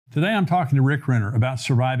Today I'm talking to Rick Renner about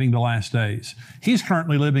surviving the last days. He's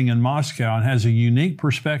currently living in Moscow and has a unique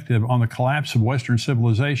perspective on the collapse of Western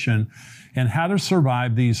civilization and how to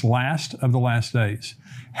survive these last of the last days.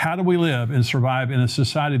 How do we live and survive in a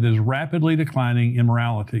society that is rapidly declining in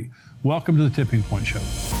morality? Welcome to the Tipping Point Show.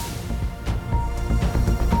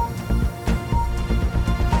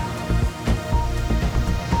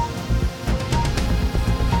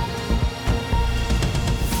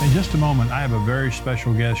 In just a moment, I have a very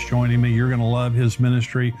special guest joining me. You're going to love his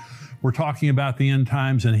ministry. We're talking about the end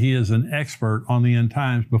times, and he is an expert on the end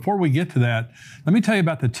times. Before we get to that, let me tell you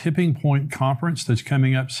about the Tipping Point Conference that's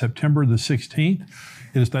coming up September the 16th.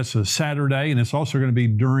 That's a Saturday, and it's also going to be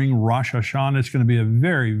during Rosh Hashanah. It's going to be a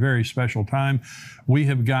very, very special time. We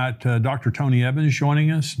have got Dr. Tony Evans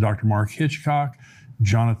joining us, Dr. Mark Hitchcock,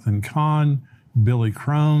 Jonathan Cahn, Billy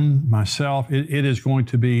Crone, myself. It is going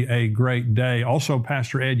to be a great day. Also,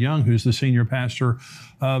 Pastor Ed Young, who's the senior pastor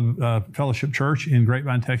of Fellowship Church in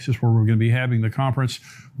Grapevine, Texas, where we're going to be having the conference.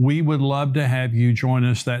 We would love to have you join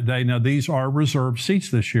us that day. Now, these are reserved seats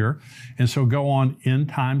this year, and so go on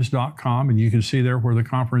endtimes.com, and you can see there where the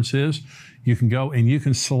conference is. You can go and you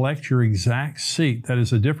can select your exact seat. That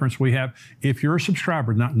is a difference we have. If you're a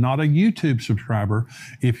subscriber, not a YouTube subscriber,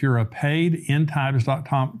 if you're a paid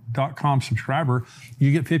endtimes.com subscriber,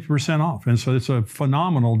 you get 50% off. And so it's a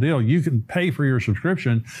phenomenal deal. You can pay for your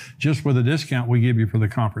subscription just with a discount we give you for the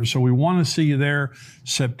conference. So we want to see you there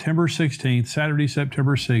September 16th, Saturday,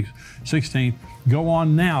 September 16th. Go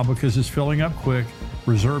on now because it's filling up quick.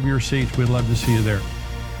 Reserve your seats. We'd love to see you there.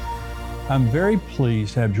 I'm very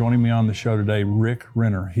pleased to have joining me on the show today, Rick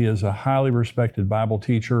Renner. He is a highly respected Bible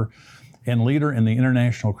teacher and leader in the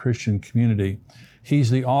international Christian community. He's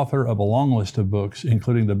the author of a long list of books,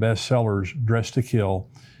 including the bestsellers Dressed to Kill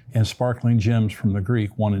and Sparkling Gems from the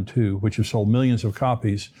Greek 1 and 2, which have sold millions of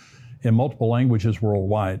copies in multiple languages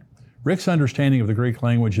worldwide. Rick's understanding of the Greek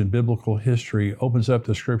language and biblical history opens up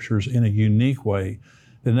the scriptures in a unique way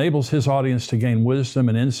that enables his audience to gain wisdom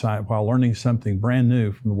and insight while learning something brand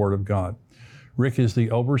new from the Word of God. Rick is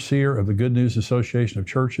the overseer of the Good News Association of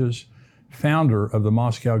Churches, founder of the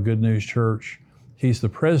Moscow Good News Church. He's the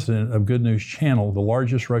president of Good News Channel, the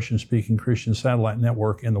largest Russian-speaking Christian satellite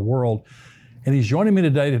network in the world. And he's joining me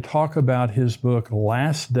today to talk about his book,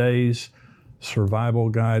 Last Days Survival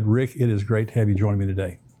Guide. Rick, it is great to have you join me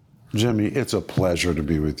today. Jimmy, it's a pleasure to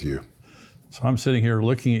be with you. So I'm sitting here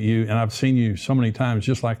looking at you, and I've seen you so many times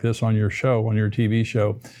just like this on your show, on your TV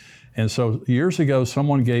show. And so years ago,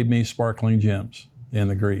 someone gave me Sparkling Gems in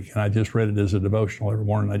the Greek, and I just read it as a devotional every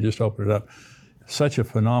morning. I just opened it up. Such a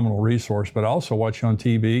phenomenal resource, but I also watch you on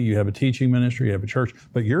TV. You have a teaching ministry, you have a church,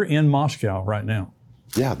 but you're in Moscow right now.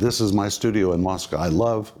 Yeah, this is my studio in Moscow. I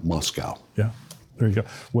love Moscow. Yeah, there you go.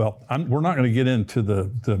 Well, we're not going to get into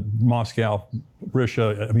the Moscow,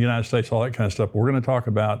 Russia, United States, all that kind of stuff. We're going to talk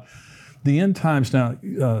about the end times now,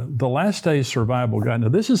 the Last Days Survival Guide. Now,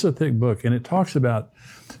 this is a thick book, and it talks about,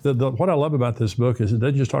 what I love about this book is it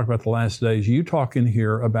doesn't just talk about the last days. You talk in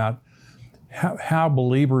here about how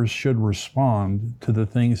believers should respond to the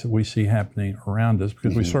things that we see happening around us,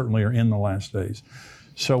 because we certainly are in the last days.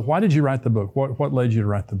 So why did you write the book? What led you to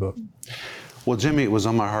write the book? Well, Jimmy, it was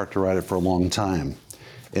on my heart to write it for a long time.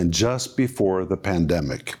 And just before the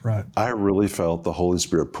pandemic, right, I really felt the Holy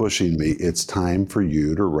Spirit pushing me, it's time for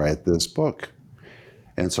you to write this book.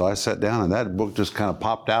 And so I sat down and that book just kind of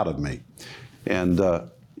popped out of me. And,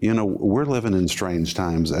 we're living in strange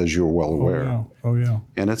times, as you're well aware. Oh, yeah.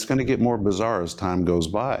 And it's going to get more bizarre as time goes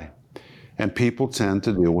by. And people tend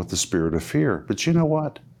to deal with the spirit of fear. But you know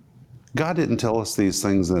what? God didn't tell us these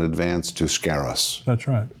things in advance to scare us. That's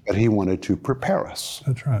right. But He wanted to prepare us.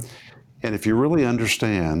 That's right. And if you really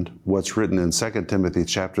understand what's written in 2 Timothy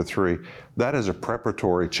chapter 3, that is a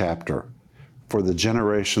preparatory chapter for the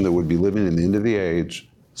generation that would be living in the end of the age,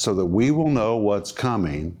 so that we will know what's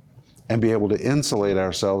coming and be able to insulate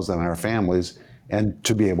ourselves and our families and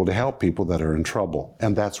to be able to help people that are in trouble.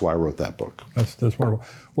 And that's why I wrote that book. That's wonderful.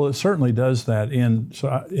 Well, it certainly does that. In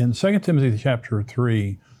 2 Timothy chapter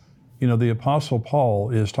 3, the Apostle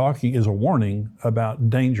Paul is a warning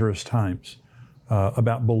about dangerous times.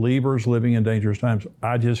 About believers living in dangerous times.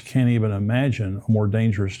 I just can't even imagine a more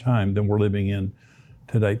dangerous time than we're living in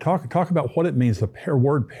today. Talk about what it means, the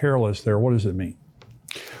word perilous there. What does it mean?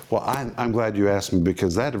 Well, I'm glad you asked me,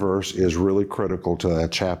 because that verse is really critical to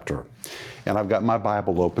that chapter. And I've got my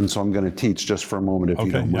Bible open, so I'm going to teach just for a moment if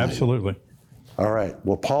you don't mind. Absolutely. All right.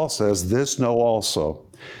 Well, Paul says, this know also.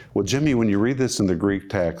 Well, Jimmy, when you read this in the Greek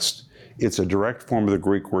text, it's a direct form of the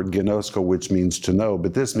Greek word ginosko, which means to know,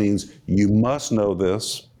 but this means you must know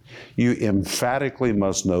this. You emphatically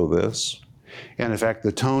must know this. And in fact,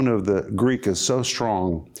 the tone of the Greek is so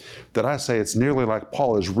strong that I say it's nearly like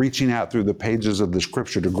Paul is reaching out through the pages of the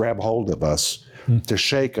scripture to grab hold of us, to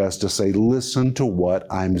shake us, to say, listen to what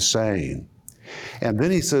I'm saying. And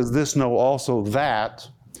then he says, this know also that.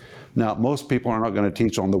 Now, most people are not going to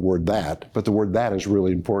teach on the word that, but the word that is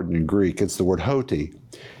really important in Greek. It's the word hoti,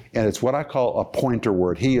 and it's what I call a pointer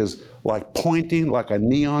word. He is like pointing like a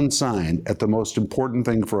neon sign at the most important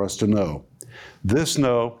thing for us to know. This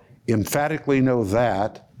know, emphatically know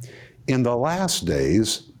that in the last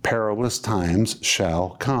days, perilous times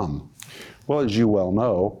shall come. Well, as you well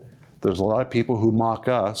know, there's a lot of people who mock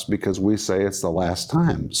us because we say it's the last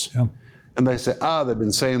times. Yeah. And they say, they've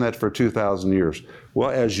been saying that for 2,000 years. Well,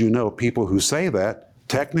 as you know, people who say that,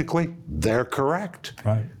 technically, they're correct.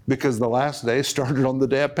 Right. Because the last day started on the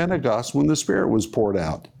day of Pentecost when the Spirit was poured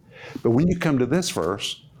out. But when you come to this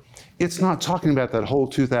verse, it's not talking about that whole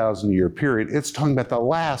 2,000-year period. It's talking about the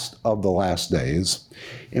last of the last days.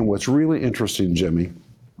 And what's really interesting, Jimmy,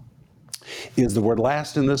 is the word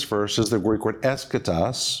last in this verse is the Greek word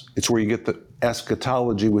eschatos. It's where you get the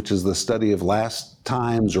eschatology, which is the study of last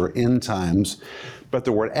times or end times. But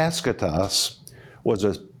the word eschatos was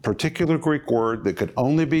a particular Greek word that could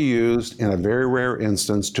only be used in a very rare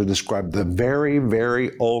instance to describe the very,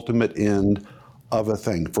 very ultimate end of a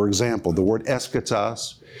thing. For example, the word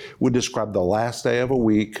eschatos would describe the last day of a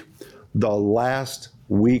week, the last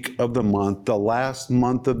week of the month, the last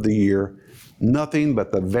month of the year, nothing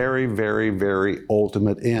but the very, very, very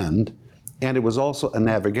ultimate end. And it was also a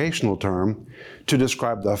navigational term to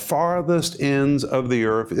describe the farthest ends of the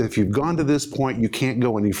earth. If you've gone to this point, you can't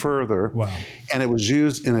go any further. Wow. And it was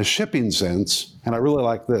used in a shipping sense, and I really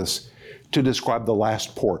like this, to describe the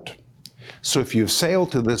last port. So if you've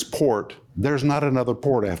sailed to this port, there's not another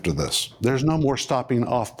port after this. There's no more stopping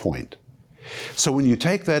off point. So when you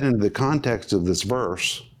take that into the context of this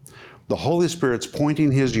verse, the Holy Spirit's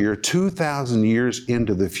pointing his ear 2,000 years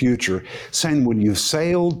into the future, saying when you've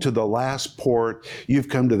sailed to the last port, you've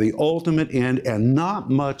come to the ultimate end, and not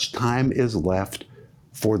much time is left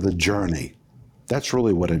for the journey. That's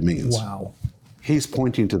really what it means. Wow. He's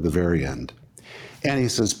pointing to the very end. And he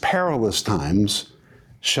says, perilous times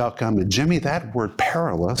shall come. And Jimmy, that word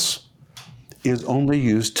perilous is only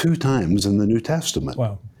used 2 times in the New Testament.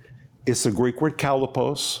 Wow. It's the Greek word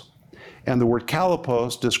kalopos. And the word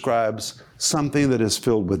kalopos describes something that is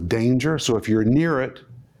filled with danger. So if you're near it,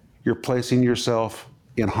 you're placing yourself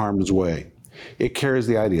in harm's way. It carries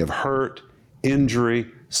the idea of hurt,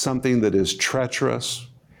 injury, something that is treacherous.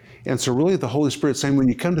 And so really the Holy Spirit's saying when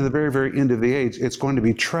you come to the very, very end of the age, it's going to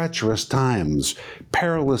be treacherous times,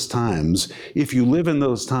 perilous times. If you live in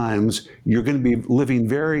those times, you're going to be living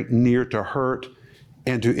very near to hurt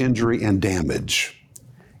and to injury and damage.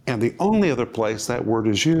 And the only other place that word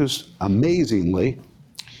is used, amazingly,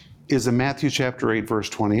 is in Matthew chapter 8, verse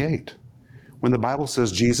 28. When the Bible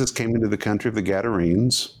says Jesus came into the country of the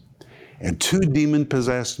Gadarenes, and 2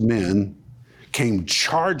 demon-possessed men came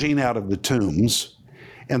charging out of the tombs,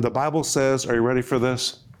 and the Bible says, are you ready for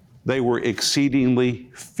this? They were exceedingly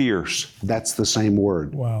fierce. That's the same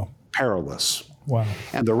word. Wow. Perilous. Wow.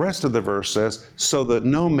 And the rest of the verse says, so that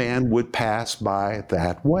no man would pass by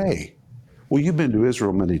that way. Well, you've been to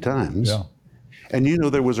Israel many times. Yeah. And you know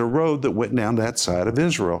there was a road that went down that side of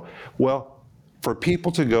Israel. Well, for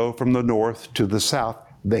people to go from the north to the south,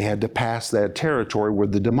 they had to pass that territory where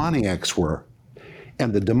the demoniacs were.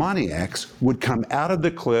 And the demoniacs would come out of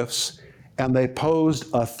the cliffs, and they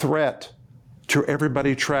posed a threat to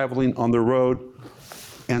everybody traveling on the road.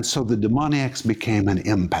 And so the demoniacs became an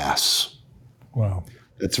impasse. Wow.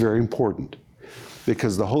 That's very important,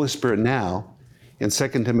 because the Holy Spirit now, in 2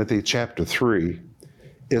 Timothy chapter 3,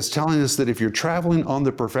 is telling us that if you're traveling on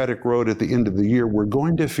the prophetic road at the end of the year, we're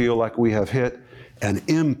going to feel like we have hit an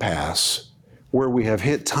impasse, where we have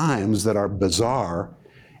hit times that are bizarre,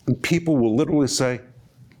 and people will literally say,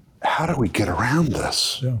 how do we get around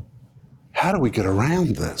this? Yeah. How do we get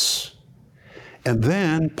around this? And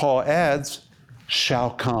then Paul adds,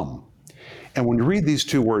 shall come. And when you read these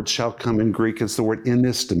 2 words, shall come in Greek, it's the word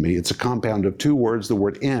enistemi. It's a compound of 2 words. The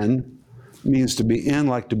word en means to be in,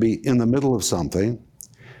 like to be in the middle of something.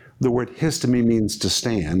 The word histemi means to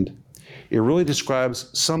stand. It really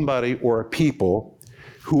describes somebody or a people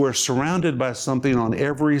who are surrounded by something on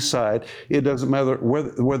every side. It doesn't matter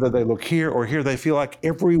whether they look here or here. They feel like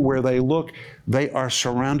everywhere they look, they are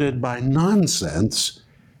surrounded by nonsense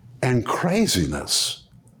and craziness.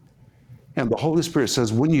 And the Holy Spirit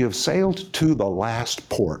says, when you have sailed to the last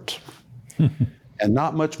port, and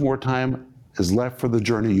not much more time is left for the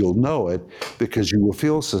journey, you'll know it, because you will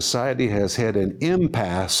feel society has had an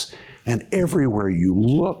impasse, and everywhere you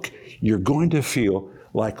look, you're going to feel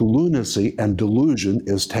like lunacy and delusion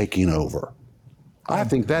is taking over. I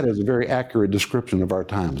think that is a very accurate description of our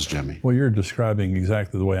times, Jimmy. Well, you're describing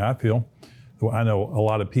exactly the way I feel. Well, I know a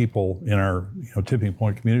lot of people in our tipping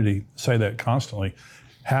point community say that constantly.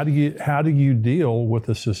 How do you deal with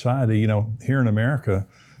a society? Here in America,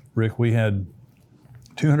 Rick, we had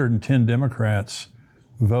 210 Democrats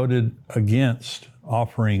voted against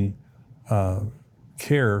offering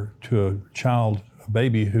care to a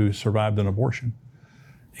baby who survived an abortion.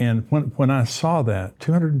 And when I saw that,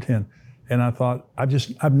 210, and I thought,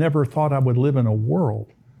 I've never thought I would live in a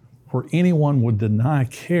world where anyone would deny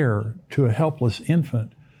care to a helpless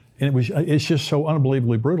infant. And it's just so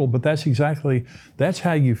unbelievably brutal, but that's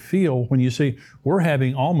how you feel when you see we're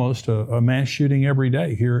having almost a mass shooting every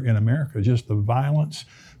day here in America, just the violence,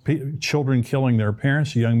 children killing their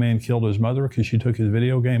parents. A young man killed his mother because she took his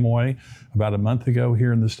video game away about a month ago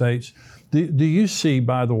here in the States. Do you see,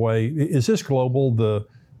 by the way, is this global,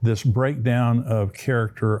 this breakdown of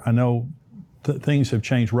character? I know things have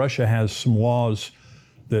changed. Russia has some laws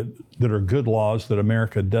that are good laws that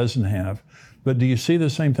America doesn't have. But do you see the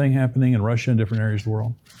same thing happening in Russia and different areas of the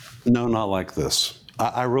world? No, not like this.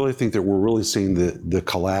 I really think that we're really seeing the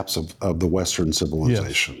collapse of the Western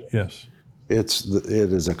civilization. Yes. It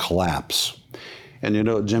is a collapse.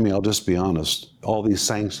 And Jimmy, I'll just be honest. All these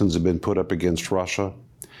sanctions have been put up against Russia,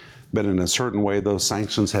 but in a certain way, those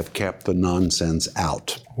sanctions have kept the nonsense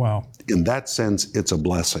out. Wow. In that sense, it's a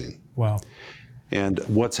blessing. Wow. And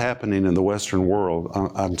what's happening in the Western world,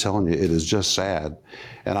 I'm telling you, it is just sad.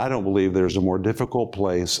 And I don't believe there's a more difficult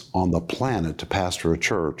place on the planet to pastor a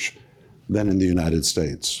church than in the United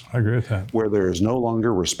States. I agree with that. Where there is no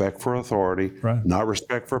longer respect for authority, right. No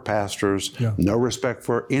respect for pastors, no respect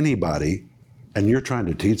for anybody, and you're trying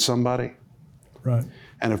to teach somebody. Right.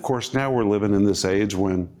 And of course, now we're living in this age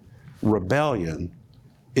when rebellion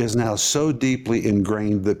is now so deeply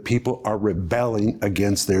ingrained that people are rebelling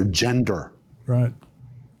against their gender. Right.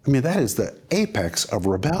 I mean, that is the apex of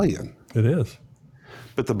rebellion. It is.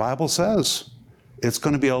 But the Bible says it's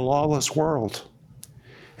going to be a lawless world.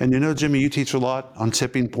 And Jimmy, you teach a lot on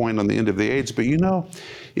tipping point on the end of the age, but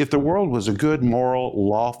if the world was a good, moral,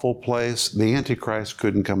 lawful place, the Antichrist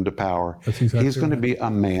couldn't come to power. That's exactly He's going to be a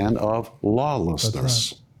man of lawlessness.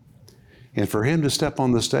 That's right. And for him to step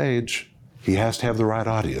on the stage, he has to have the right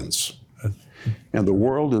audience. And the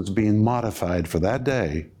world is being modified for that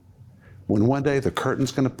day when one day the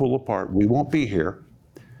curtain's going to pull apart. We won't be here,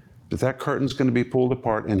 but that curtain's going to be pulled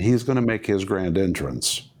apart and he's going to make his grand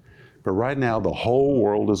entrance. But right now, the whole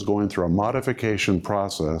world is going through a modification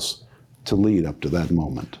process to lead up to that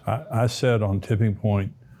moment. I said on Tipping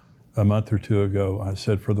Point a month or two ago, I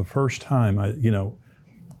said for the first time,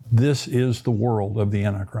 this is the world of the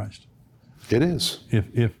Antichrist. It is.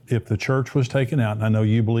 If the church was taken out, and I know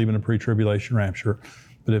you believe in a pre-tribulation rapture,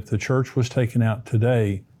 but if the church was taken out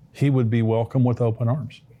today, he would be welcomed with open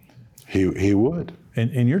arms. He would.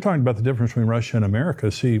 And you're talking about the difference between Russia and America.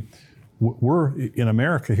 See, we're in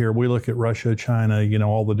America here, we look at Russia, China,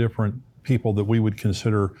 all the different people that we would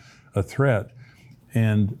consider a threat.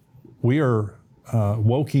 And we are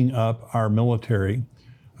woking up our military.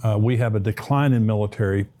 We have a decline in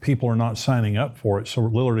military. People are not signing up for it. So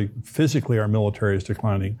literally, physically, our military is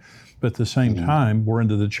declining. But at the same time, we're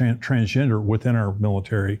into the transgender within our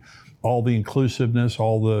military. All the inclusiveness,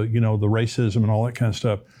 all the, the racism and all that kind of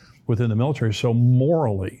stuff within the military. So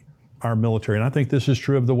morally, our military, and I think this is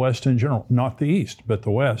true of the West in general, not the East, but the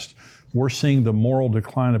West, we're seeing the moral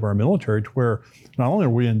decline of our military to where not only are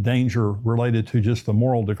we in danger related to just the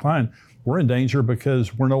moral decline, we're in danger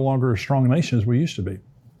because we're no longer a strong nation as we used to be.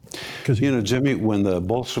 Jimmy, when the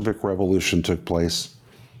Bolshevik Revolution took place,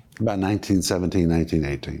 about 1917,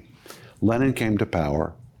 1918, Lenin came to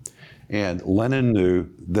power, and Lenin knew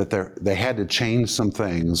that they had to change some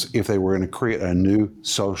things if they were going to create a new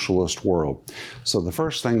socialist world. So the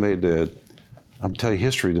first thing they did, I'm telling you,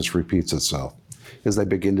 history just repeats itself, is they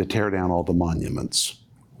began to tear down all the monuments.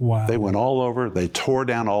 Wow. They went all over, they tore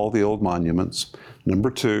down all the old monuments.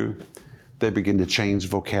 Number two, they began to change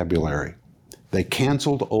vocabulary. They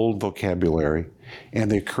canceled old vocabulary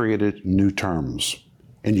and they created new terms.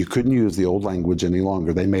 And you couldn't use the old language any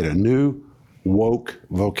longer. They made a new woke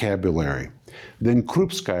vocabulary. Then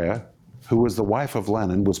Krupskaya, who was the wife of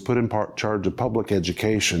Lenin, was put in charge of public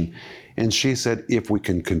education. And she said, if we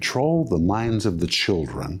can control the minds of the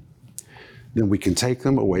children, then we can take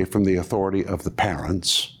them away from the authority of the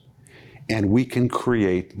parents, and we can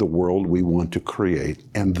create the world we want to create.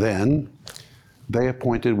 And then they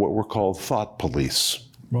appointed what were called thought police.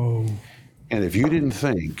 Whoa. And if you didn't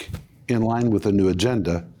think in line with the new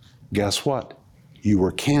agenda, guess what? You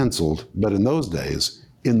were canceled, but in those days,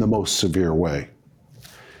 in the most severe way.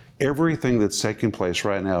 Everything that's taking place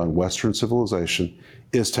right now in Western civilization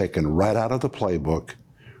is taken right out of the playbook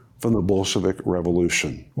from the Bolshevik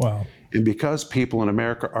Revolution. Wow. And because people in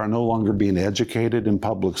America are no longer being educated in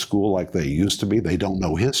public school like they used to be, they don't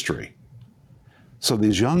know history. So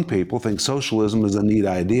these young people think socialism is a neat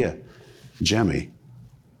idea. Jimmy,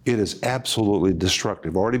 it is absolutely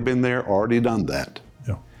destructive. Already been there, already done that.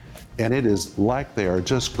 Yeah. And it is like they are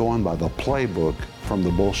just going by the playbook from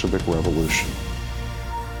the Bolshevik Revolution.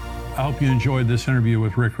 I hope you enjoyed this interview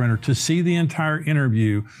with Rick Renner. To see the entire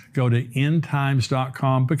interview, go to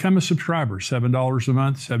endtimes.com, become a subscriber, $7 a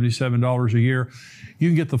month, $77 a year. You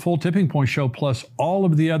can get the full Tipping Point show plus all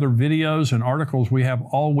of the other videos and articles we have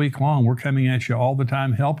all week long. We're coming at you all the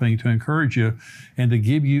time, helping to encourage you and to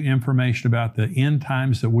give you information about the end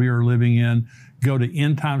times that we are living in. Go to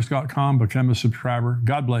endtimes.com, become a subscriber.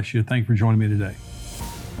 God bless you. Thank you for joining me today.